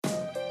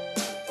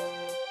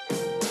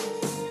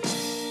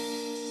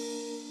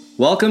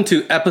Welcome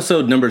to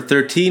episode number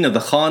 13 of the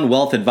Khan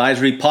Wealth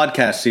Advisory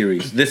podcast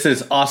series. This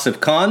is Asif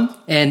Khan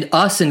and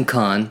Asin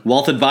Khan,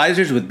 Wealth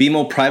Advisors with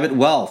BMO Private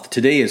Wealth.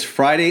 Today is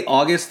Friday,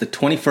 August the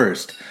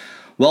 21st.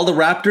 Well, the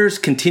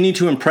Raptors continue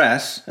to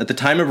impress. At the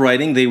time of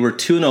writing, they were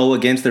 2-0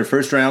 against their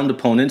first round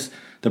opponents,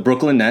 the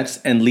Brooklyn Nets,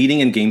 and leading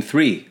in Game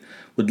 3.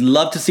 Would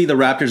love to see the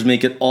Raptors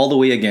make it all the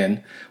way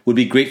again. Would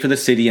be great for the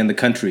city and the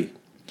country.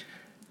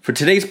 For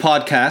today's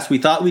podcast, we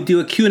thought we'd do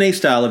a Q&A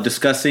style of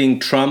discussing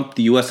Trump,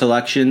 the U.S.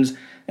 elections,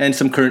 and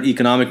some current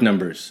economic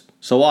numbers.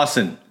 So,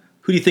 Austin,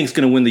 who do you think is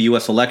going to win the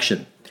U.S.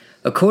 election?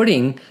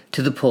 According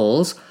to the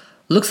polls,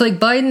 looks like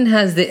Biden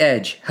has the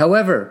edge.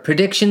 However,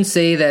 predictions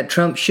say that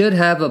Trump should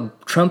have a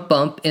Trump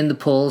bump in the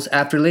polls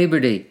after Labor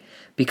Day,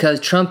 because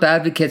Trump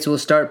advocates will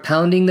start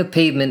pounding the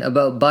pavement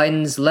about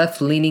Biden's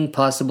left-leaning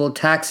possible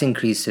tax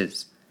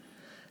increases.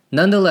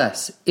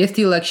 Nonetheless, if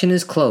the election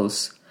is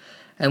close,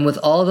 and with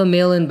all the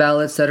mail-in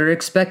ballots that are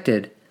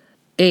expected,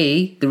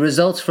 the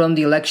results from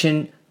the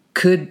election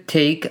could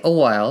take a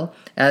while,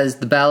 as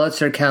the ballots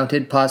are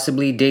counted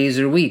possibly days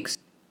or weeks,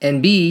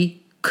 and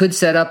B, could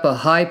set up a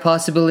high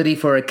possibility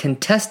for a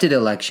contested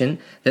election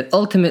that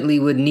ultimately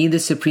would need the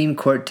Supreme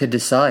Court to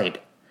decide.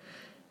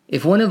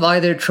 If one of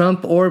either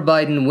Trump or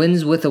Biden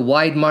wins with a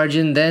wide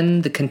margin,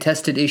 then the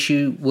contested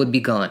issue would be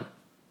gone.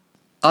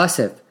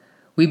 Asif,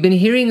 we've been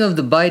hearing of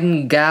the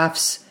Biden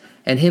gaffes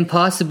and him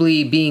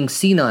possibly being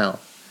senile.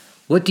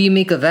 What do you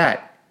make of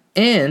that?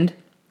 And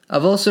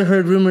I've also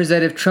heard rumors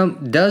that if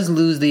Trump does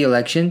lose the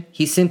election,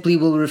 he simply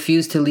will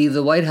refuse to leave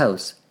the White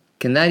House.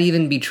 Can that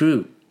even be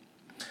true?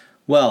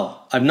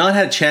 Well, I've not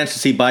had a chance to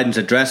see Biden's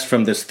address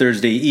from this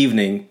Thursday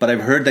evening, but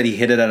I've heard that he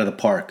hit it out of the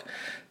park.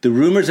 The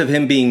rumors of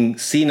him being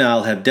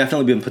senile have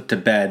definitely been put to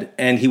bed,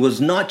 and he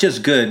was not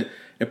just good,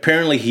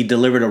 apparently he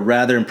delivered a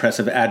rather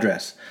impressive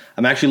address.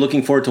 I'm actually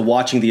looking forward to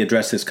watching the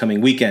address this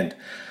coming weekend.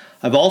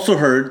 I've also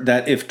heard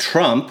that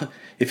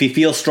if he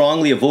feels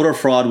strongly of voter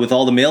fraud with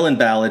all the mail-in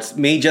ballots,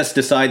 may just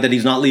decide that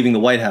he's not leaving the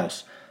White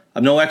House.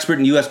 I'm no expert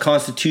in U.S.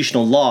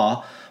 constitutional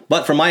law,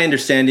 but from my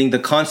understanding, the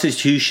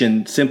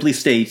Constitution simply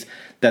states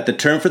that the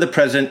term for the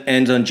president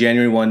ends on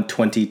January 1,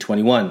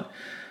 2021.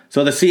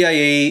 So the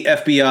CIA,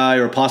 FBI,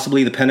 or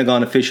possibly the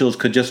Pentagon officials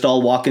could just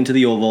all walk into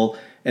the Oval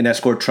and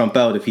escort Trump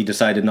out if he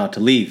decided not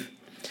to leave.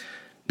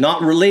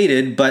 Not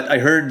related, but I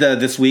heard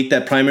this week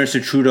that Prime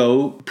Minister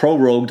Trudeau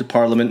prorogued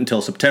Parliament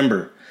until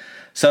September.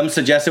 Some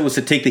suggest it was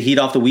to take the heat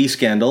off the WE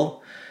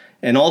scandal.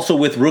 And also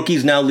with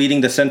rookies now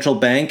leading the central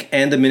bank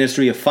and the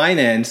Ministry of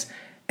Finance,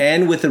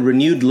 and with a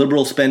renewed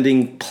liberal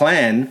spending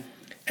plan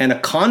and a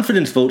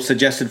confidence vote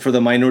suggested for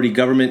the minority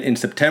government in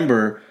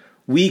September,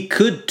 we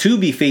could too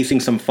be facing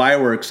some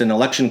fireworks and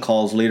election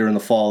calls later in the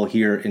fall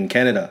here in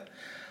Canada.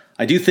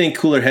 I do think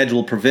cooler heads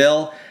will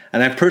prevail,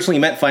 and I've personally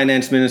met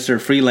Finance Minister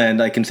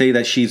Freeland. I can say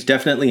that she's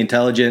definitely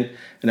intelligent,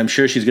 and I'm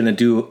sure she's going to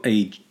do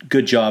a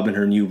good job in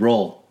her new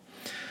role.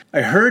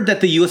 I heard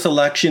that the U.S.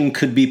 election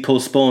could be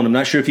postponed. I'm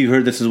not sure if you've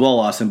heard this as well,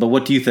 Austin, but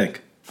what do you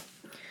think?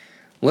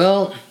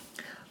 Well,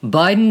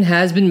 Biden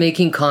has been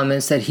making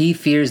comments that he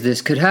fears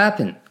this could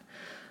happen.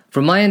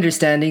 From my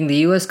understanding, the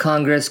U.S.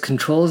 Congress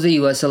controls the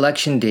U.S.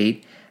 election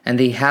date, and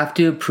they have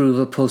to approve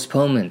a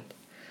postponement.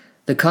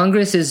 The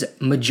Congress is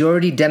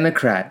majority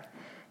Democrat,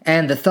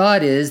 and the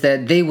thought is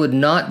that they would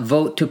not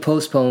vote to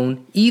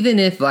postpone even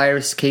if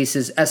virus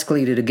cases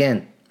escalated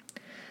again.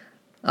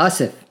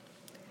 Asif,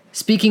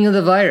 speaking of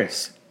the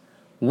virus,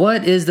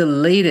 what is the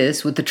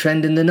latest with the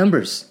trend in the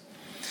numbers?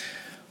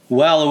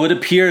 Well, it would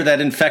appear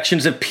that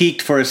infections have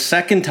peaked for a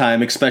second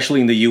time, especially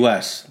in the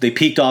U.S. They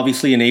peaked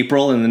obviously in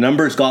April and the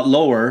numbers got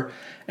lower,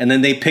 and then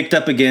they picked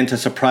up again to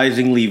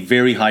surprisingly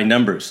very high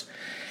numbers.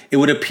 It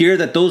would appear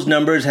that those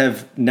numbers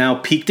have now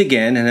peaked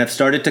again and have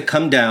started to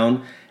come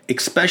down,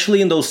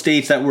 especially in those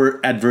states that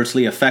were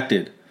adversely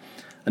affected.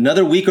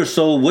 Another week or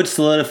so would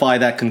solidify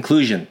that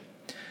conclusion.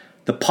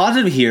 The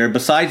positive here,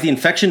 besides the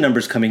infection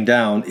numbers coming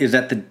down, is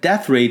that the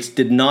death rates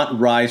did not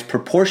rise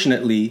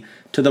proportionately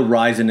to the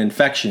rise in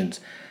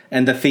infections,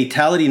 and the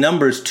fatality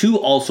numbers too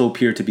also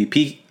appear to be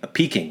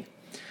peaking.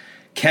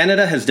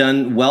 Canada has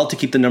done well to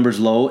keep the numbers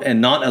low and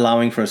not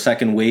allowing for a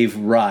second wave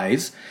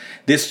rise.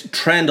 This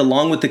trend,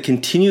 along with the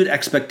continued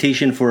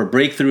expectation for a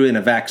breakthrough in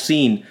a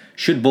vaccine,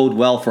 should bode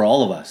well for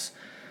all of us.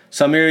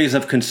 Some areas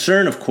of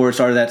concern, of course,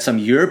 are that some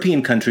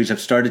European countries have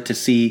started to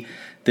see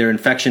their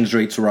infections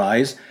rates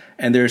rise,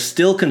 and there's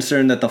still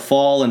concern that the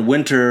fall and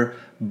winter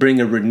bring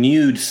a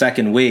renewed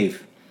second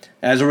wave.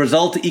 As a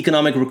result, the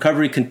economic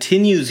recovery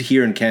continues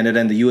here in Canada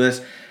and the US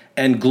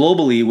and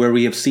globally, where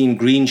we have seen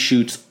green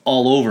shoots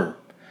all over.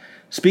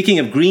 Speaking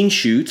of green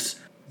shoots,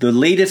 the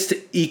latest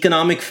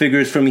economic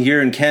figures from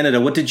here in Canada,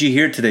 what did you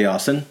hear today,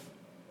 Austin?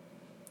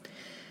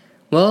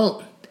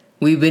 Well,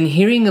 we've been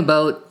hearing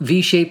about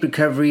V-shaped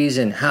recoveries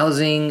in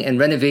housing and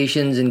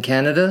renovations in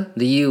Canada,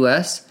 the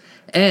US,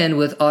 and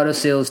with auto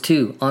sales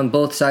too, on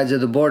both sides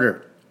of the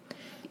border.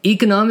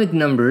 Economic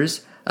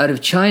numbers out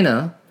of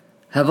China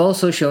have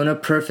also shown a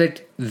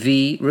perfect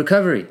V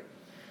recovery.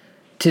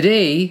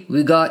 Today,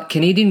 we got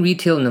Canadian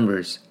retail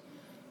numbers.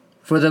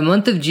 For the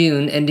month of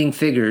June ending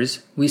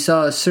figures, we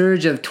saw a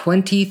surge of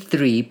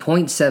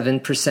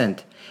 23.7%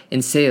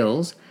 in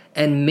sales,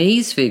 and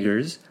May's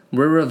figures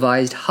were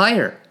revised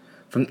higher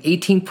from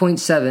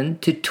 18.7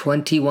 to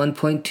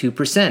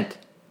 21.2%.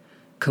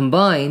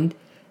 Combined,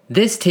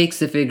 this takes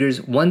the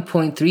figures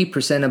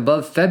 1.3%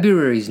 above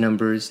February's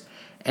numbers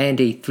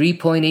and a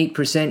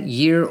 3.8%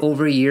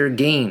 year-over-year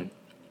gain.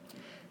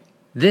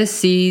 This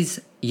sees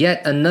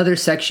yet another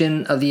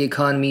section of the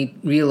economy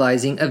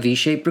realizing a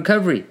V-shaped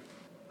recovery.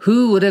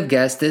 Who would have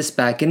guessed this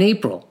back in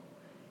April?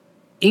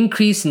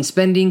 Increase in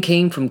spending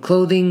came from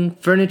clothing,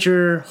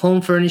 furniture,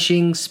 home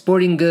furnishings,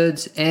 sporting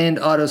goods, and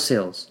auto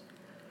sales.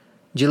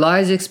 July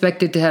is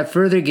expected to have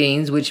further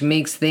gains, which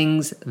makes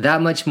things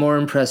that much more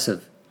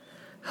impressive.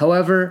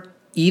 However,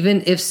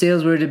 even if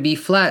sales were to be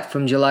flat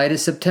from July to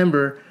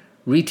September,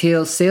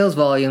 retail sales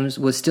volumes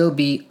would still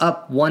be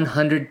up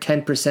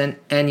 110%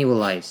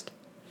 annualized.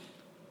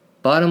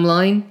 Bottom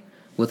line,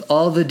 with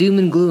all the doom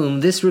and gloom,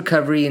 this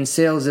recovery in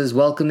sales is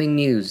welcoming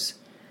news.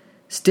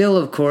 Still,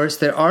 of course,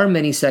 there are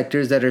many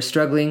sectors that are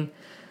struggling,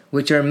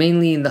 which are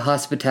mainly in the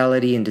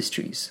hospitality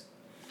industries.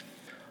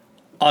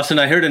 Austin,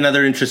 I heard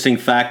another interesting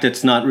fact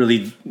that's not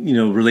really,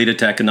 related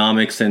to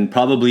economics and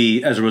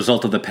probably as a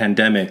result of the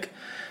pandemic.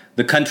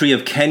 The country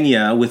of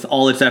Kenya, with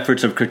all its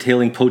efforts of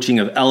curtailing poaching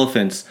of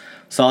elephants,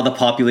 saw the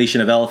population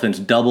of elephants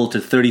double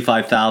to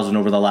 35,000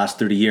 over the last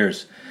 30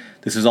 years.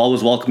 This is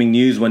always welcoming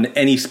news when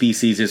any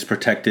species is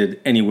protected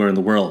anywhere in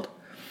the world.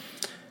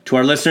 To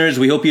our listeners,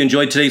 we hope you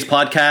enjoyed today's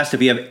podcast.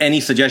 If you have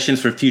any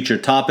suggestions for future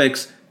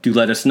topics, do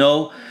let us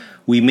know.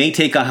 We may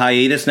take a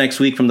hiatus next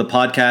week from the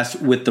podcast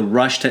with the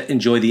rush to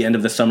enjoy the end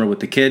of the summer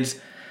with the kids.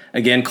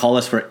 Again, call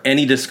us for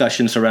any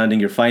discussion surrounding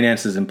your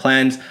finances and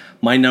plans.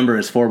 My number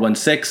is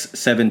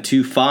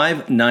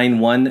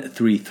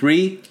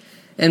 416-725-9133.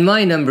 And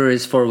my number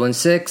is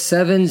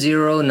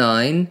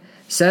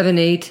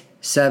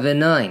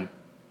 416-709-7879.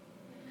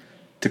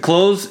 To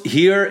close,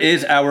 here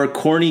is our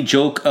corny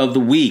joke of the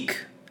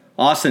week.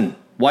 Austin,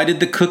 why did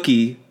the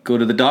cookie go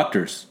to the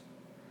doctors?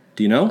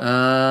 Do you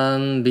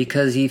know?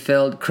 Because he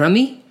felt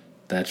crummy?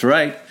 That's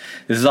right.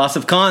 This is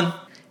Asif Khan.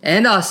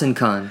 And Austin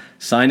Khan.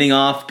 Signing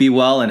off, be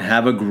well, and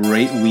have a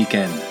great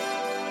weekend.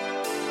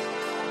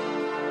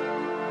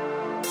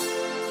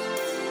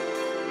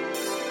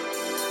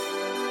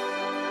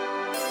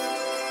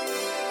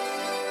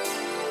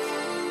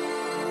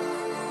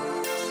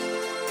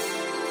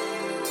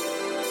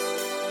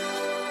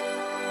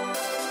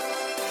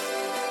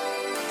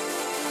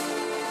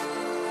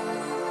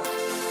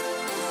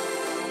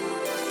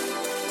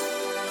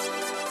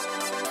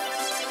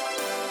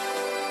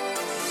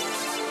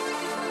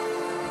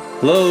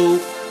 Hello?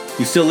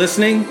 You still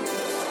listening?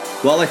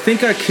 Well, I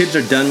think our kids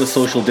are done with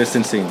social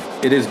distancing.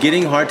 It is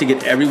getting hard to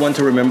get everyone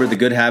to remember the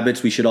good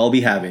habits we should all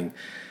be having.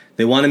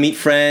 They want to meet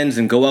friends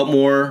and go out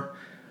more.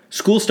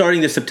 School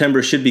starting this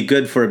September should be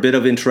good for a bit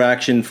of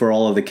interaction for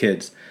all of the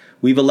kids.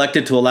 We've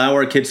elected to allow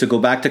our kids to go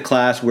back to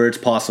class where it's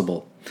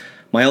possible.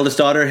 My eldest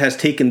daughter has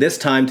taken this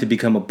time to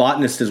become a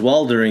botanist as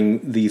well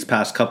during these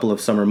past couple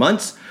of summer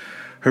months.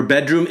 Her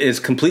bedroom is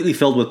completely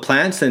filled with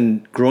plants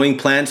and growing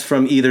plants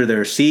from either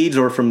their seeds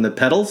or from the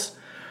petals.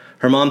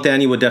 Her mom,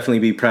 Thania, would definitely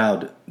be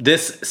proud.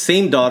 This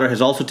same daughter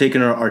has also taken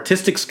her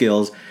artistic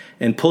skills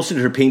and posted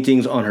her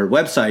paintings on her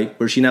website,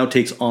 where she now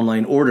takes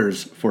online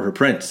orders for her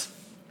prints.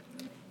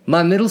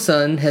 My middle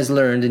son has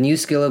learned a new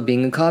skill of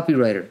being a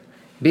copywriter.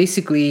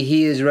 Basically,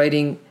 he is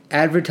writing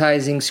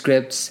advertising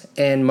scripts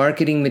and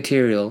marketing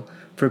material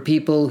for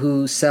people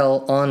who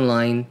sell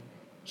online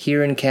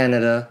here in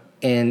Canada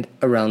and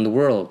around the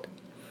world.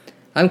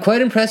 I'm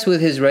quite impressed with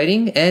his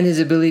writing and his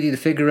ability to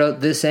figure out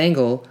this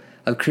angle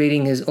of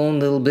creating his own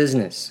little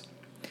business.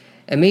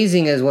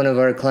 Amazing, as one of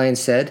our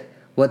clients said,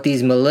 what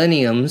these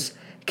millenniums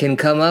can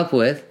come up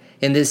with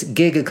in this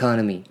gig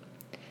economy.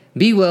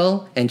 Be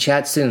well and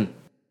chat soon.